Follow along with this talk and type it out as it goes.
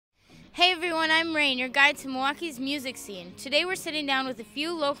everyone, I'm Rain, your guide to Milwaukee's music scene. Today we're sitting down with a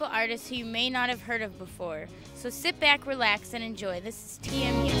few local artists who you may not have heard of before. So sit back, relax, and enjoy. This is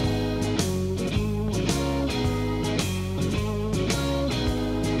T.M.U.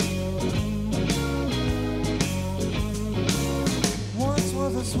 Once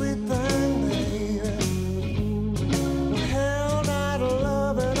was a sweet thing, baby. Held out of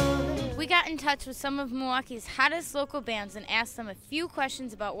love and We got in touch with some of Milwaukee's hottest local bands and asked them a few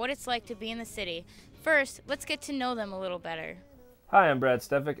questions about what it's like to be in the city. First, let's get to know them a little better. Hi, I'm Brad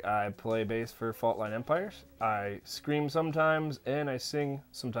Stefik. I play bass for Faultline Empires. I scream sometimes and I sing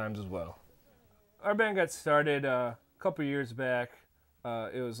sometimes as well. Our band got started a couple years back.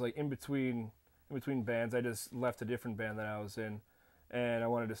 It was like in between bands. I just left a different band that I was in and I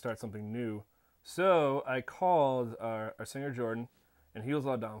wanted to start something new. So I called our singer Jordan and he was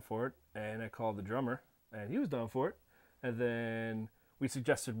all down for it, and I called the drummer and he was down for it. And then we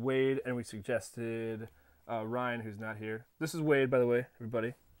suggested Wade and we suggested Ryan, who's not here. This is Wade, by the way,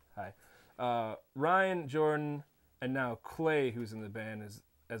 everybody. Hi. Ryan, Jordan, and now Clay, who's in the band,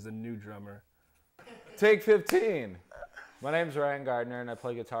 as the new drummer. Take 15. My name's Ryan Gardner, and I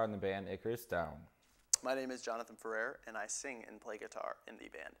play guitar in the band Ikarus Down. My name is Jonathan Ferrer, and I sing and play guitar in the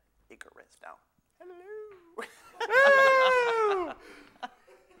band Ikarus Down.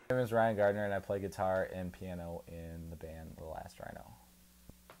 My name is Ryan Gardner, and I play guitar and piano in the band The Last Rhino.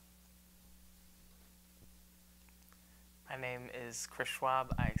 My name is Chris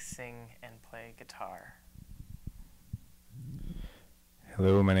Schwab. I sing and play guitar.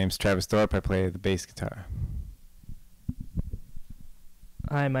 Hello, my name's Travis Thorpe. I play the bass guitar.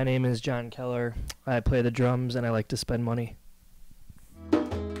 Hi, my name is John Keller. I play the drums and I like to spend money.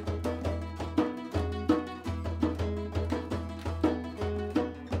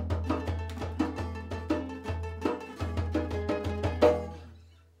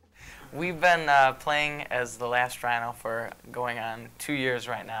 We've been playing as the Last Rhino for going on 2 years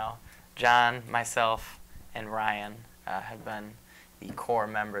right now. John, myself, and Ryan have been the core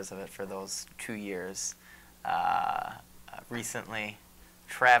members of it for those 2 years. Recently,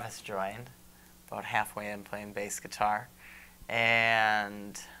 Travis joined, about halfway in playing bass guitar.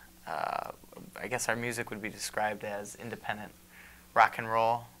 And I guess our music would be described as independent rock and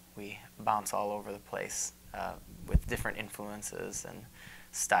roll. We bounce all over the place with different influences and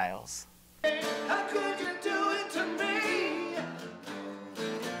styles. how could you do it to me?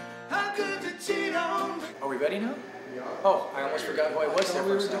 How could you cheat on me? Are we ready now? Oh, I almost forgot who I was there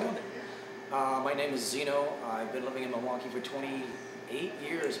for a second. My name is Zeno. I've been living in Milwaukee for 28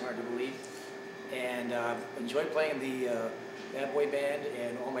 years, hard to believe. And enjoyed playing the Bad Boy Band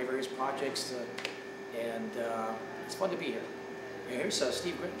and all my various projects. It's fun to be here. Here's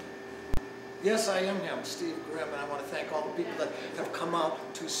Steve Grimm. Yes, I am him, Steve Grimm, and I want to thank all the people that have come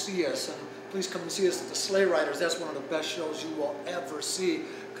out to see us. And please come and see us at the Sleigh Riders. That's one of the best shows you will ever see,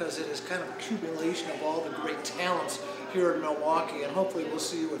 because it is kind of a accumulation of all the great talents here in Milwaukee. And hopefully we'll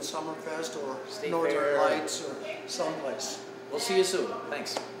see you at Summerfest or Northern Lights or someplace. We'll see you soon.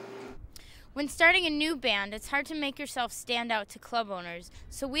 Thanks. When starting a new band, it's hard to make yourself stand out to club owners.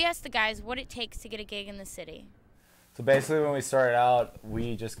 So we asked the guys what it takes to get a gig in the city. So basically when we started out,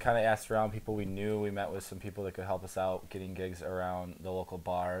 we just kind of asked around people we knew. We met with some people that could help us out getting gigs around the local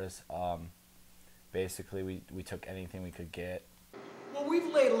bars. Basically, we took anything we could get. Well,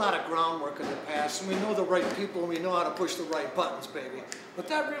 we've laid a lot of groundwork in the past, and we know the right people, and we know how to push the right buttons, baby. But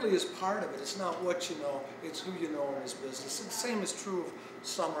that really is part of it. It's not what you know, it's who you know in this business. And the same is true of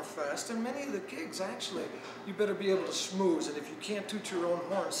Summerfest, and many of the gigs, actually, you better be able to schmooze, and if you can't toot your own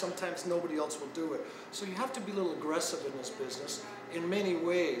horn, sometimes nobody else will do it. So you have to be a little aggressive in this business in many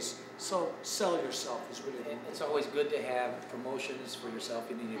ways. So sell yourself is really the It's always good to have promotions for yourself.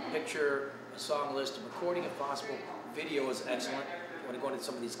 You need a picture, a song list, a recording if possible. Video is excellent. You want to go into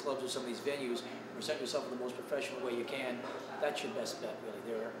some of these clubs or some of these venues, present yourself in the most professional way you can. That's your best bet, really.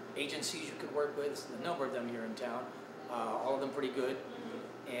 There are agencies you can work with. There's a number of them here in town. All of them pretty good.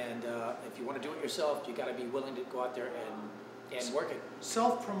 And if you want to do it yourself, you got to be willing to go out there and work it.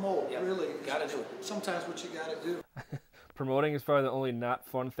 Self-promote, Yep. really. Got to do it. Sometimes what you got to do. Promoting is probably the only not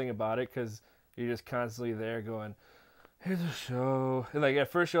fun thing about it, because you're just constantly there going, here's a show. And like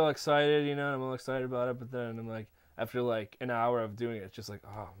at first you're all excited, you know, and I'm all excited about it, but then I'm like, after like an hour of doing it, it's just like,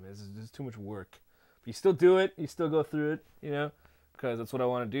 oh man, this is too much work. But you still do it, you still go through it, you know, because that's what I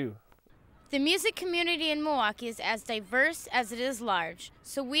want to do. The music community in Milwaukee is as diverse as it is large,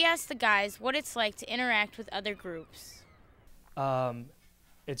 so we asked the guys what it's like to interact with other groups.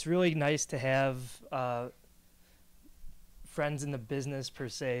 It's really nice to have friends in the business, per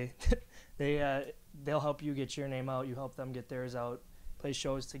se. They'll help you get your name out, you help them get theirs out, play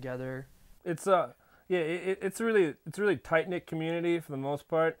shows together. It's it's a really tight knit community for the most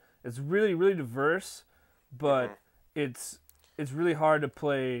part. It's really diverse, but it's really hard to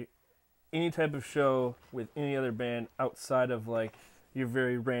play any type of show with any other band outside of like your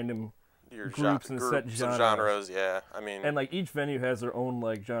very random groups and set genres. Yeah, I mean, and like each venue has their own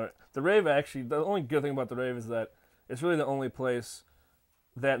like genre. The rave actually, the only good thing about the rave is that it's really the only place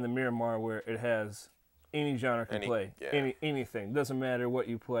that in the Miramar where it has any genre can play, anything. Doesn't matter what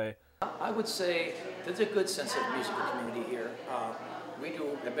you play. I would say there's a good sense of musical community here.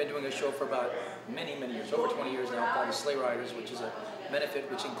 I've been doing a show for about many years, over 20 years now, called the Sleigh Riders, which is a benefit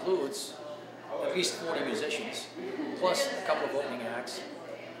which includes at least 40 musicians, plus a couple of opening acts.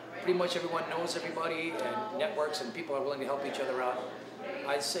 Pretty much everyone knows everybody and networks, and people are willing to help each other out.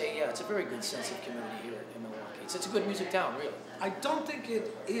 I'd say, yeah, it's a very good sense of community here in Milwaukee. It's a good music town, really. I don't think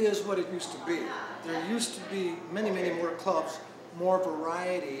it is what it used to be. There used to be many more clubs, more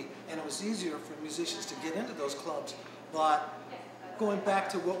variety, and it was easier for musicians to get into those clubs. But going back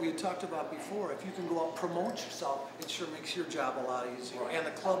to what we had talked about before, if you can go out and promote yourself, it sure makes your job a lot easier, and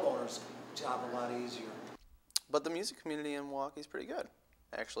the club owner's job a lot easier. But the music community in Milwaukee is pretty good,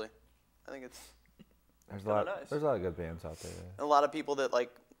 actually. I think it's there's a lot of good bands out there. A lot of people that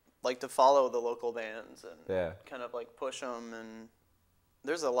like to follow the local bands and kind of like push them, and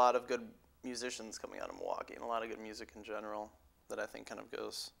there's a lot of good musicians coming out of Milwaukee and a lot of good music in general that I think kind of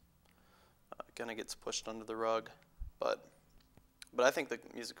gets pushed under the rug, but I think the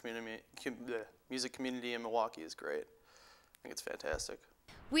music community in Milwaukee is great. I think it's fantastic.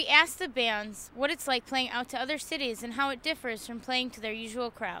 We asked the bands what it's like playing out to other cities and how it differs from playing to their usual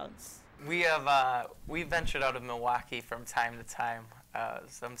crowds. We've ventured out of Milwaukee from time to time.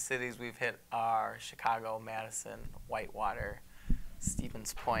 Some cities we've hit are Chicago, Madison, Whitewater,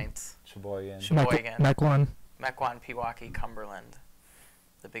 Stevens Point, Sheboygan, Mequon, Pewaukee, Cumberland,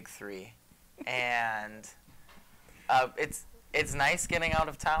 the big three. And it's nice getting out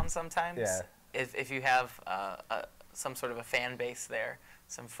of town sometimes. Yeah. If you have some sort of a fan base there,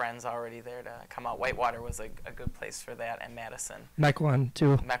 some friends already there to come out. Whitewater was a good place for that, and Madison. Mequon,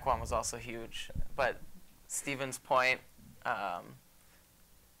 too. Mequon was also huge. But Stevens Point,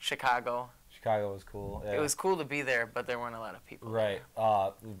 Chicago. Chicago was cool. Yeah. It was cool to be there, but there weren't a lot of people. Right.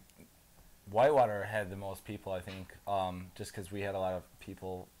 Whitewater had the most people, I think, just because we had a lot of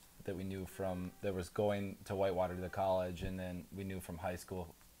people that we knew from that was going to Whitewater to the college, and then we knew from high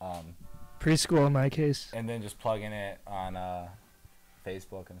school. Preschool in my case. And then just plugging it on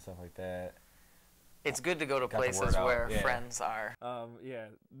Facebook and stuff like that. It's good to go to places where friends are.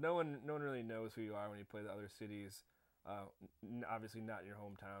 No one really knows who you are when you play the other cities. Obviously not in your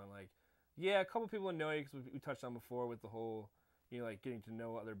hometown. Like, yeah, a couple people know you because we touched on before with the whole, like getting to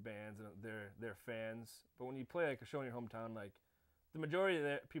know other bands and their fans. But when you play like a show in your hometown, like the majority of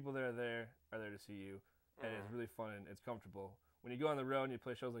the people that are there to see you, and it's really fun and it's comfortable. When you go on the road and you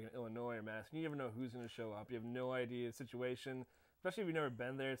play shows like in Illinois or Madison, you never know who's going to show up. You have no idea the situation, especially if you've never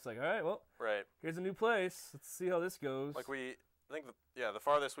been there. It's like, all right, well, here's a new place. Let's see how this goes. Like I think the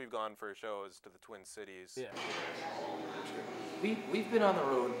farthest we've gone for a show is to the Twin Cities. Yeah. We've been on the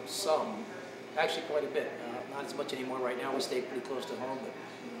road some, actually quite a bit. Not as much anymore right now. We stay pretty close to home, but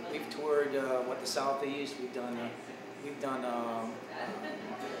we've toured the Southeast. We've done a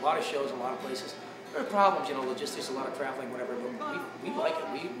lot of shows in a lot of places. There are problems, logistics, a lot of traveling, whatever, but we like it.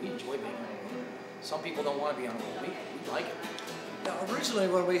 We enjoy being on the road. Some people don't want to be on the road. We like it. Now, originally,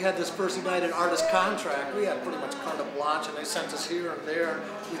 when we had this first United Artists contract, we had pretty much carte blanche, and they sent us here and there.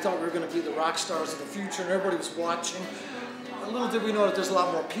 We thought we were going to be the rock stars of the future, and everybody was watching. Little did we know that there's a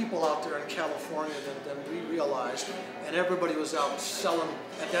lot more people out there in California than we realized, and everybody was out selling,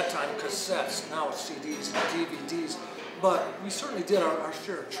 at that time, cassettes, now CDs and DVDs. But we certainly did our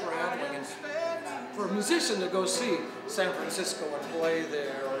share of traveling, and for a musician to go see San Francisco and play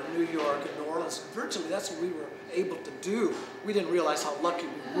there, or New York and New Orleans, virtually that's what we were able to do. We didn't realize how lucky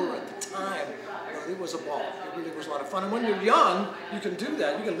we were at the time. It was a ball. It really was a lot of fun. And when you're young, you can do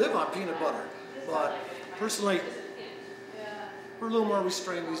that. You can live on peanut butter. But personally, we're a little more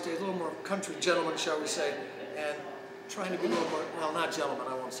restrained these days, a little more country gentlemen, shall we say, and trying to be a little more, well, not gentlemen,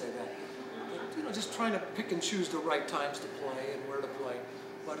 I won't say that. But, just trying to pick and choose the right times to play and where to play.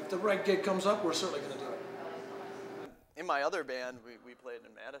 But if the right gig comes up, we're certainly going to do it. In my other band, we played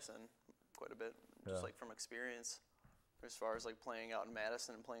in Madison quite a bit, just like from experience. As far as like playing out in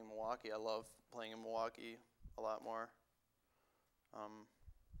Madison and playing in Milwaukee, I love playing in Milwaukee a lot more.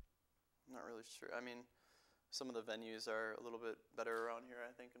 Not really sure. I mean, some of the venues are a little bit better around here,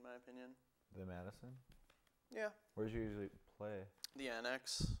 I think, in my opinion. The Madison? Yeah. Where'd you usually play? The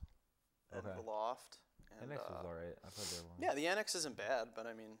Annex and the Loft. And, Annex is all right. I played there once. Yeah, the Annex isn't bad, but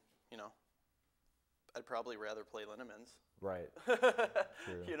I mean, I'd probably rather play Linnemans. Right.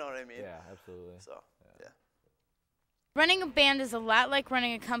 True. You know what I mean? Yeah, absolutely. So, yeah. Running a band is a lot like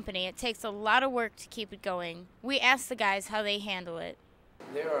running a company. It takes a lot of work to keep it going. We asked the guys how they handle it.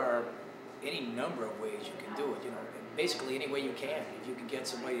 There are any number of ways you can do it, basically any way you can. If you can get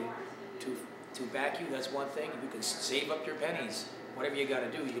somebody to back you, that's one thing. If you can save up your pennies, whatever you got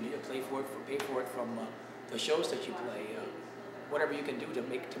to do, you can pay for it from the shows that you play. Whatever you can do to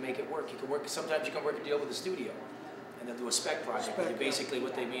make it work. You can work. Sometimes you can work a deal with the studio, and they'll do a spec project. Basically,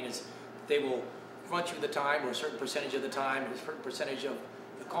 what they mean is they will front you the time, or a certain percentage of the time, or a certain percentage of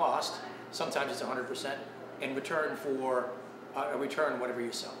the cost. Sometimes it's 100% in return for a return whatever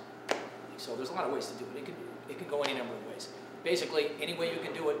you sell. So there's a lot of ways to do it. It can go any number of ways. Basically, any way you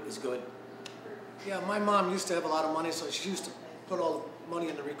can do it is good. Yeah, my mom used to have a lot of money, so she used to put all the money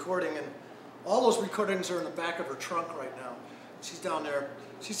in the recording, and all those recordings are in the back of her trunk right now. She's down there.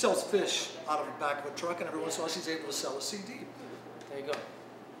 She sells fish out of the back of a truck, and every once in a while she's able to sell a CD. There you go.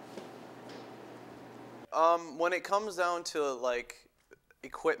 When it comes down to like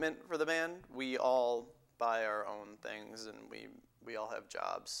equipment for the band, we all buy our own things, and we all have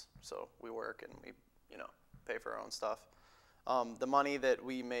jobs, so we work and we pay for our own stuff. The money that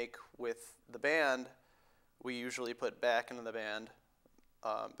we make with the band, we usually put back into the band,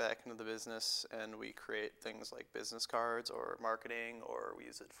 back into the business, and we create things like business cards or marketing, or we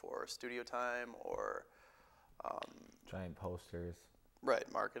use it for studio time or giant posters. Right,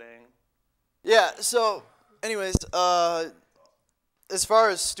 marketing. Yeah, so anyways, as far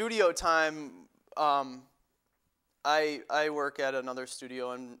as studio time, I work at another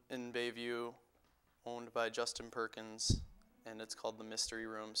studio in Bayview owned by Justin Perkins, and it's called the Mystery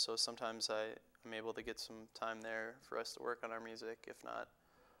Room. So sometimes I'm able to get some time there for us to work on our music. If not,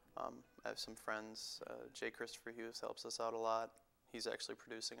 I have some friends. J. Christopher Hughes helps us out a lot. He's actually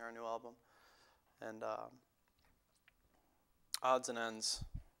producing our new album. And odds and ends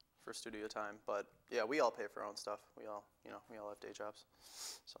for studio time. But yeah, we all pay for our own stuff. We all have day jobs.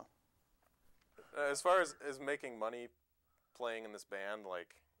 So as far as making money playing in this band,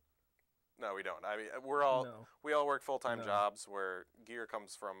 like, no, we don't. I mean, we all work full-time jobs where gear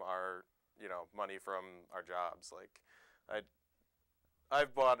comes from our, money from our jobs. Like,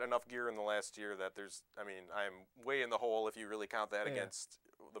 I've bought enough gear in the last year that I'm way in the hole if you really count that against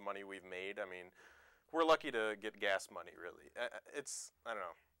the money we've made. I mean, we're lucky to get gas money, really. I don't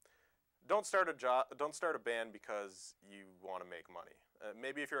know. Don't start a band because you want to make money.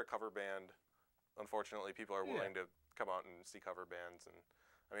 Maybe if you're a cover band, unfortunately, people are willing to come out and see cover bands. And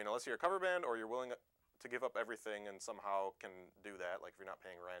I mean, unless you're a cover band or you're willing to give up everything and somehow can do that, like if you're not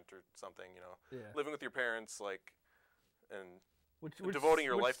paying rent or something, living with your parents, like, and devoting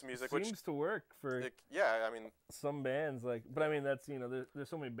your life to music, which seems to work for some bands. Like, but I mean, that's there's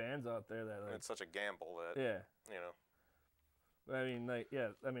so many bands out there that it's such a gamble that But I mean,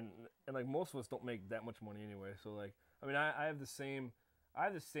 and like most of us don't make that much money anyway. So like, I mean, I have the same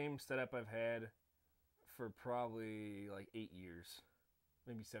setup I've had for probably like 8 years,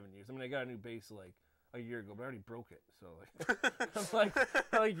 maybe 7 years. I mean, I got a new bass like a year ago, but I already broke it. So like,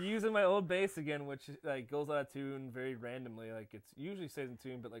 I'm like using my old bass again, which like goes out of tune very randomly. Like it's usually stays in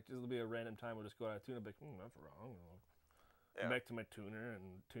tune, but like it'll be a random time we'll just go out of tune. I'll be like, that's wrong. Go back to my tuner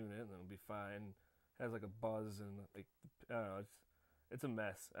and tune it, and it'll be fine. It has like a buzz and like I don't know, it's a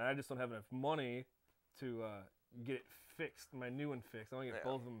mess. And I just don't have enough money to get it fixed. My new one fixed. I want to get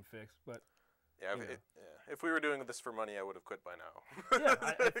both of them fixed, but. If we were doing this for money, I would have quit by now.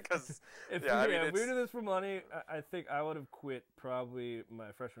 If we were doing this for money, I think I would have quit probably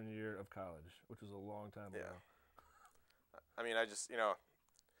my freshman year of college, which was a long time ago. I mean, I just,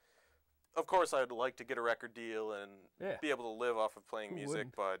 of course I'd like to get a record deal and be able to live off of playing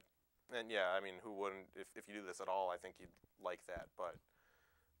music, but, I mean, who wouldn't? If you do this at all, I think you'd like that, but,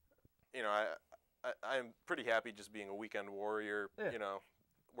 I'm pretty happy just being a weekend warrior,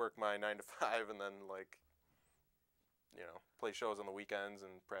 work my 9 to 5 and then play shows on the weekends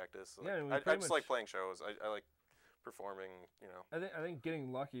and practice. Like, I just like playing shows. I like performing. I think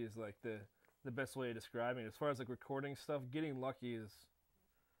getting lucky is like the best way of describing it. As far as like recording stuff, getting lucky is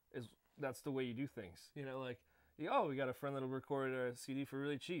that's the way you do things. Like we got a friend that'll record a CD for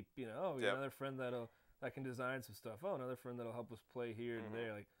really cheap. We got another friend that can design some stuff. Another friend that'll help us play here and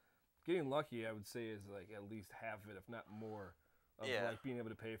there. Like getting lucky, I would say is like at least half of it, if not more. Of like being able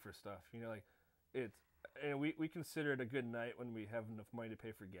to pay for stuff, like it's, and we consider it a good night when we have enough money to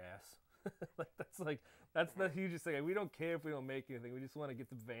pay for gas. that's the hugest thing. Like, we don't care if we don't make anything. We just want to get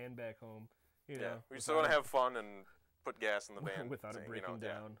the van back home. We just want to have fun and put gas in the van without it breaking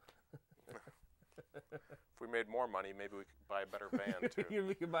down. If we made more money, maybe we could buy a better van too.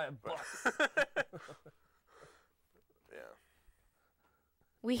 We could buy a bus. Yeah.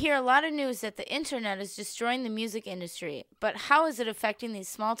 We hear a lot of news that the internet is destroying the music industry, but how is it affecting these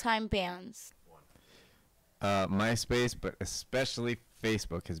small-time bands? MySpace, but especially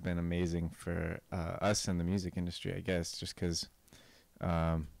Facebook, has been amazing for us in the music industry, I guess, just because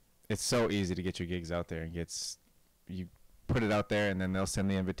it's so easy to get your gigs out there. You put it out there, and then they'll send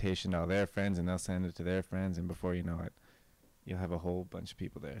the invitation to all their friends, and they'll send it to their friends, and before you know it, you'll have a whole bunch of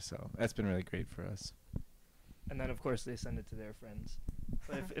people there. So that's been really great for us. And then, of course, they send it to their friends.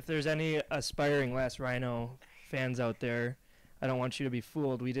 But if there's any aspiring Last Rhino fans out there, I don't want you to be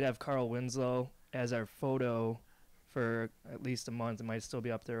fooled. We did have Carl Winslow as our photo for at least a month. It might still be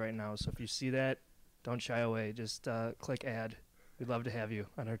up there right now. So if you see that, don't shy away. Just click add. We'd love to have you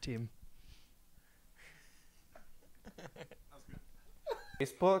on our team.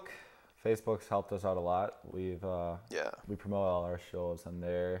 Facebook's helped us out a lot. We promote all our shows on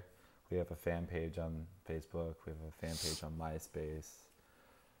there. We have a fan page on Facebook. We have a fan page on MySpace.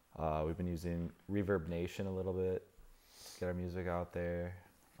 We've been using Reverb Nation a little bit to get our music out there.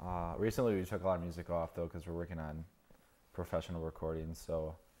 Recently we took a lot of music off though because we're working on professional recordings,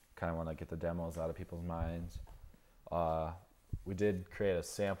 so kind of want to get the demos out of people's minds. We did create a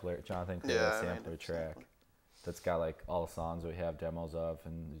sampler. Jonathan created a sampler track that's got like all the songs we have demos of,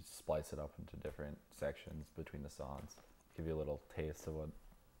 and you splice it up into different sections between the songs. Give you a little taste of what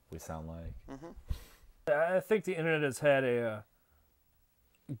we sound like. I think the internet has had a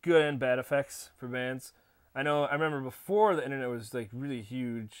good and bad effects for bands. I remember before the internet was like really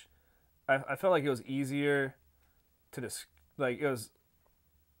huge, I felt like it was easier to it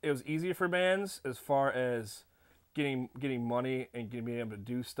was easier for bands as far as getting money and being able to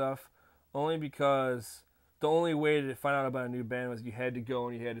do stuff, only because the only way to find out about a new band was you had to go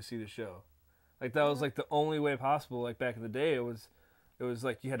and you had to see the show. Like that was like the only way possible. Like back in the day, it was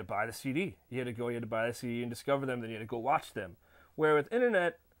like you had to buy the CD. You had to buy the CD and discover them. Then you had to go watch them. Where with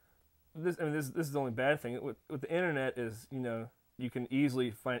internet, this is the only bad thing. With the internet is, you can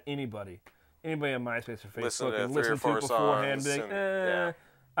easily find anybody on MySpace or Facebook and listen to it beforehand. And be like,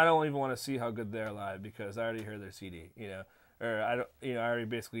 I don't even want to see how good they're live because I already heard their CD. Or I already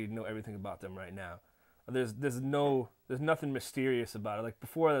basically know everything about them right now. There's nothing mysterious about it. Like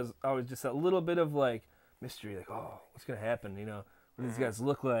before, there's always just that little bit of like mystery. Like, oh, what's gonna happen? What do these guys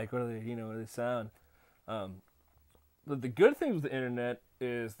look like? What do they, what do they sound? But the good thing with the internet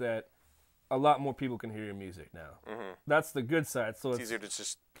is that a lot more people can hear your music now. That's the good side. So it's easier to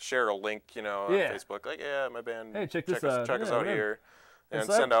just share a link, on Facebook. Like, my band. Hey, check this out. Check us out here, and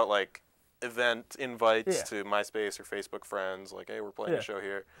send out like event invites to MySpace or Facebook friends. Like, hey, we're playing a show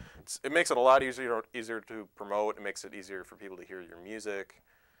here. It makes it a lot easier to promote. It makes it easier for people to hear your music.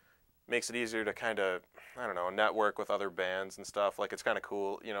 Makes it easier to kind of, network with other bands and stuff. Like, it's kind of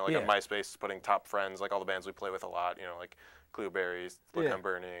cool, on MySpace, putting top friends, like all the bands we play with a lot, like Clueberries, Look I'm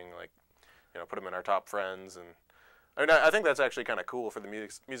Burning, like, put them in our top friends. And I think that's actually kind of cool for the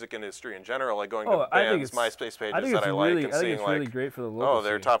music industry in general, like going to bands' MySpace pages that I like and seeing like, really great for the local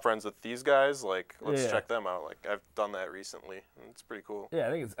they're scene. top friends with these guys, like, let's check them out. Like, I've done that recently, and it's pretty cool. Yeah,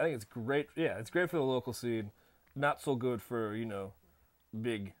 I think it's great. Yeah, it's great for the local scene. Not so good for,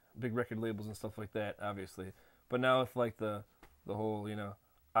 big record labels and stuff like that, obviously. But now with like the whole,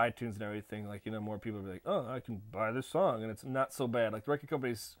 iTunes and everything, like, more people will be like, oh, I can buy this song, and it's not so bad. Like, the record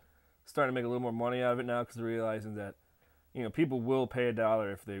companies starting to make a little more money out of it now because they're realizing that, people will pay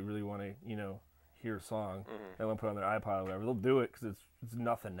 $1 if they really want to, hear a song. They want to put it on their iPod or whatever. They'll do it because it's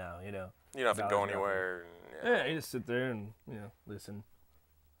nothing now, You don't have to go anywhere. Yeah, you just sit there and, listen.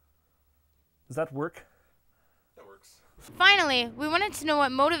 Does that work? That works. Finally, we wanted to know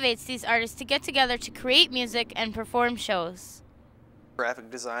what motivates these artists to get together to create music and perform shows. Graphic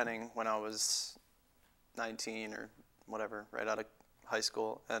designing when I was 19 or whatever, right out of high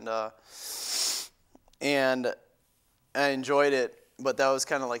school, and I enjoyed it, but that was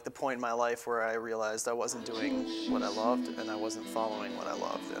kind of like the point in my life where I realized I wasn't doing what I loved and I wasn't following what I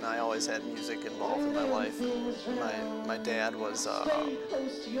loved, and I always had music involved in my life. And my dad was a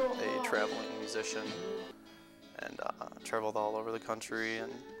traveling musician and traveled all over the country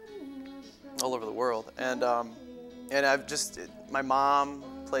and all over the world, and I've just, my mom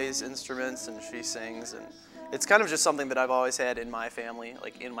plays instruments and she sings, and it's kind of just something that I've always had in my family,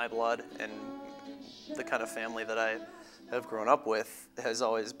 like in my blood, and the kind of family that I have grown up with has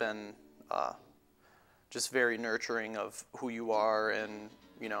always been just very nurturing of who you are, and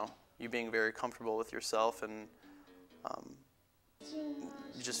you being very comfortable with yourself, and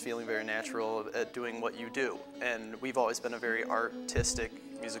just feeling very natural at doing what you do. And we've always been a very artistic,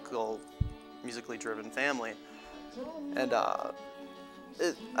 musically driven family, and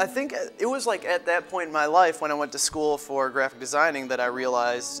I think it was like at that point in my life when I went to school for graphic designing that I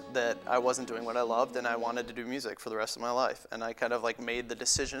realized that I wasn't doing what I loved and I wanted to do music for the rest of my life. And I kind of like made the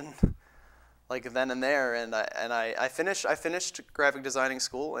decision like then and there. And I finished graphic designing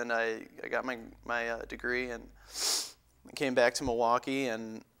school and I got my degree and came back to Milwaukee.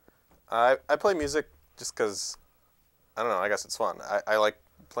 And I play music just because, I don't know, I guess it's fun. I like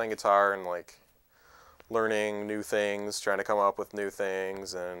playing guitar and like learning new things, trying to come up with new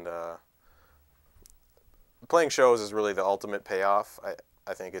things, and playing shows is really the ultimate payoff.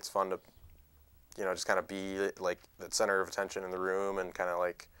 I think it's fun to, you know, just kind of be like the center of attention in the room and kind of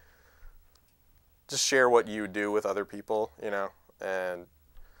like just share what you do with other people, you know, and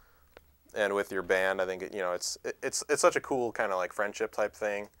with your band. I think you know it's such a cool kind of like friendship type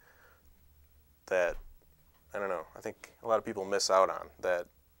thing that I don't know. I think a lot of people miss out on that.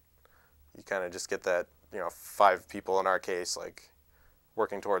 You kind of just get that, you know, 5 people in our case, like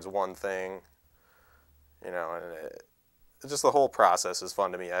working towards one thing, you know, and just the whole process is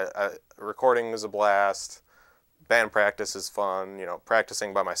fun to me. Recording is a blast. Band practice is fun. You know,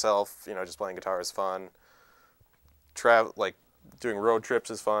 practicing by myself, you know, just playing guitar is fun. Like doing road trips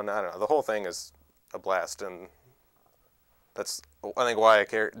is fun. I don't know. The whole thing is a blast, and that's I think why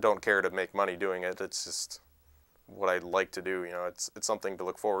I don't care to make money doing it. It's just what I like to do, you know, it's something to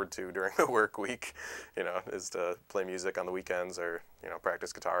look forward to during the work week, you know, is to play music on the weekends or, you know,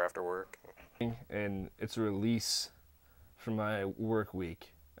 practice guitar after work. And it's a release from my work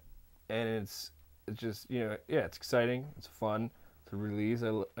week. And it's just, you know, yeah, it's exciting, it's fun to release.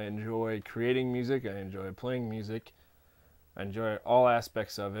 I enjoy creating music, I enjoy playing music, I enjoy all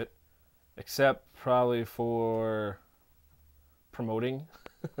aspects of it, except probably for promoting.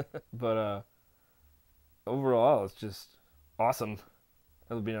 But overall, it's just awesome.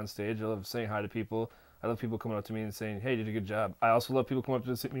 I love being on stage. I love saying hi to people. I love people coming up to me and saying, "Hey, you did a good job." I also love people coming up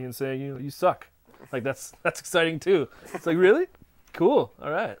to me and saying, "You know, you suck." Like that's exciting too. It's like, really? Cool.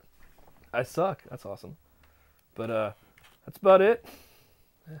 All right. I suck. That's awesome. But that's about it.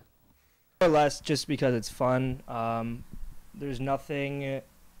 Yeah. More or less, just because it's fun. There's nothing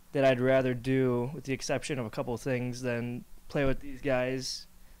that I'd rather do, with the exception of a couple of things, than play with these guys,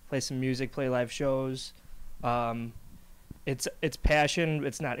 play some music, play live shows. It's passion.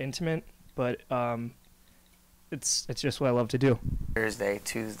 It's not intimate, but it's just what I love to do. Thursday,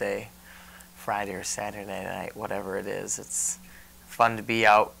 Tuesday, Friday, or Saturday night, whatever it is, it's fun to be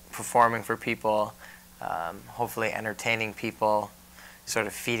out performing for people, hopefully entertaining people, sort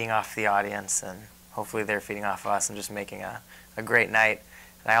of feeding off the audience, and hopefully they're feeding off us and just making a great night.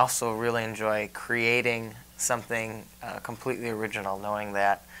 And I also really enjoy creating something completely original, knowing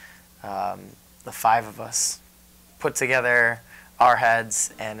that the 5 of us put together our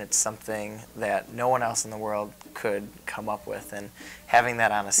heads, and it's something that no one else in the world could come up with. And having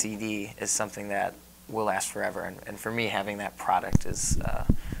that on a CD is something that will last forever. And for me, having that product is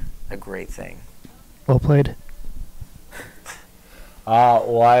a great thing. Well played.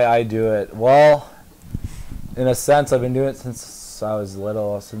 Why I do it? Well, in a sense, I've been doing it since I was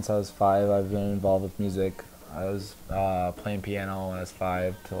little. Since I was 5, I've been involved with music. I was playing piano when I was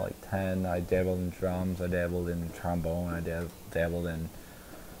 5 to like 10. I dabbled in drums. I dabbled in trombone. I dabbled in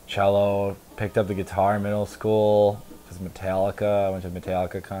cello. Picked up the guitar in middle school. It was Metallica. I went to a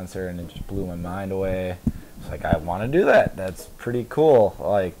Metallica concert and it just blew my mind away. It's like, I want to do that. That's pretty cool.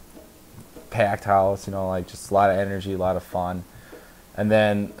 Like, packed house, you know, like just a lot of energy, a lot of fun. And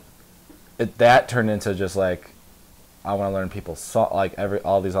then that turned into just like, I want to learn people's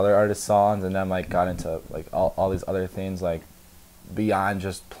all these other artists' songs, and then like got into like all these other things, like beyond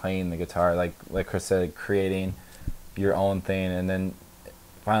just playing the guitar, like Chris said, creating your own thing. And then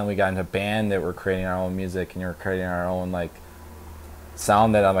finally we got into a band that we're creating our own music, and you're creating our own like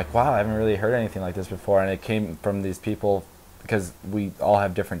sound that I'm like, wow, I haven't really heard anything like this before. And it came from these people because we all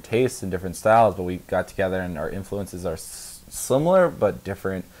have different tastes and different styles, but we got together and our influences are similar but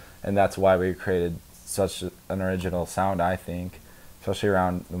different, and that's why we created such an original sound, I think, especially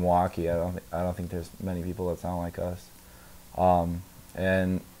around Milwaukee. I don't think there's many people that sound like us,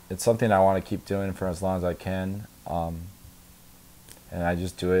 and it's something I want to keep doing for as long as I can. And I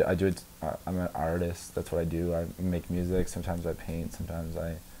just do it. I'm an artist. That's what I do. I make music. Sometimes I paint. Sometimes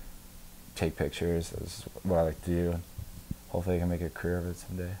I take pictures. That's what I like to do. Hopefully I can make a career of it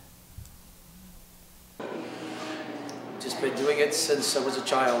someday. Just been doing it since I was a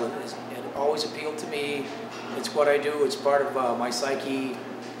child. It always appealed to me. It's what I do. It's part of my psyche.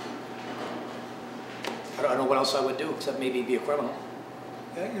 I don't know what else I would do except maybe be a criminal.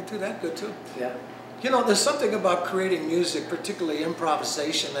 Yeah, you do that good too. Yeah. You know, there's something about creating music, particularly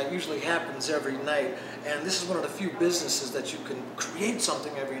improvisation, that usually happens every night. And this is one of the few businesses that you can create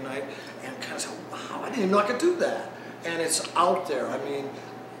something every night and kind of say, wow, I didn't even know I could do that. And it's out there. I mean,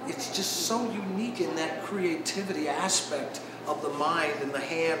 it's just so unique in that creativity aspect of the mind and the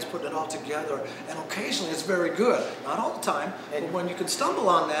hands, putting it all together. And occasionally it's very good. Not all the time, but when you can stumble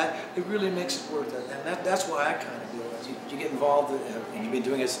on that, it really makes it worth it. And that's why I kind of do it. You get involved, and you've been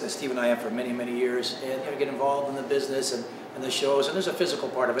doing this, as Steve and I have, for many, many years, and you get involved in the business and the shows, and there's a physical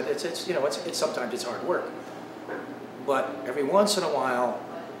part of it. It's you know, it's sometimes it's hard work. But every once in a while,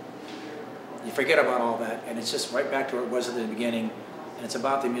 you forget about all that, and it's just right back to where it was at the beginning. And it's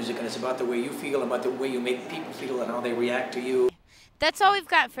about the music, and it's about the way you feel, and about the way you make people feel, and how they react to you. That's all we've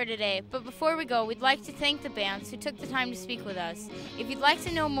got for today, but before we go, we'd like to thank the bands who took the time to speak with us. If you'd like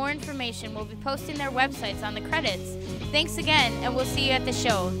to know more information, we'll be posting their websites on the credits. Thanks again, and we'll see you at the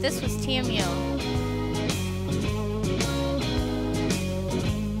show. This was T.M.U.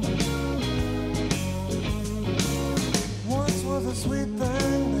 Once was a sweet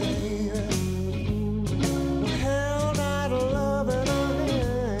thing, baby. We held out a love in our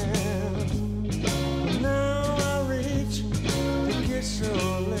hands. But now I reach to kiss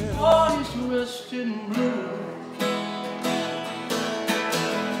your lips. Oh, he's resting blue.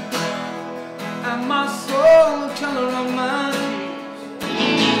 And my soul, the color of mine.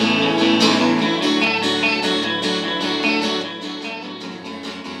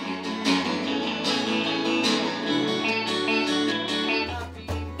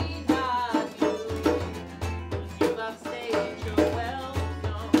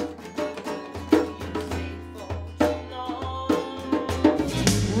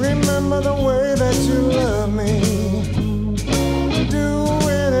 Remember the way that you love me.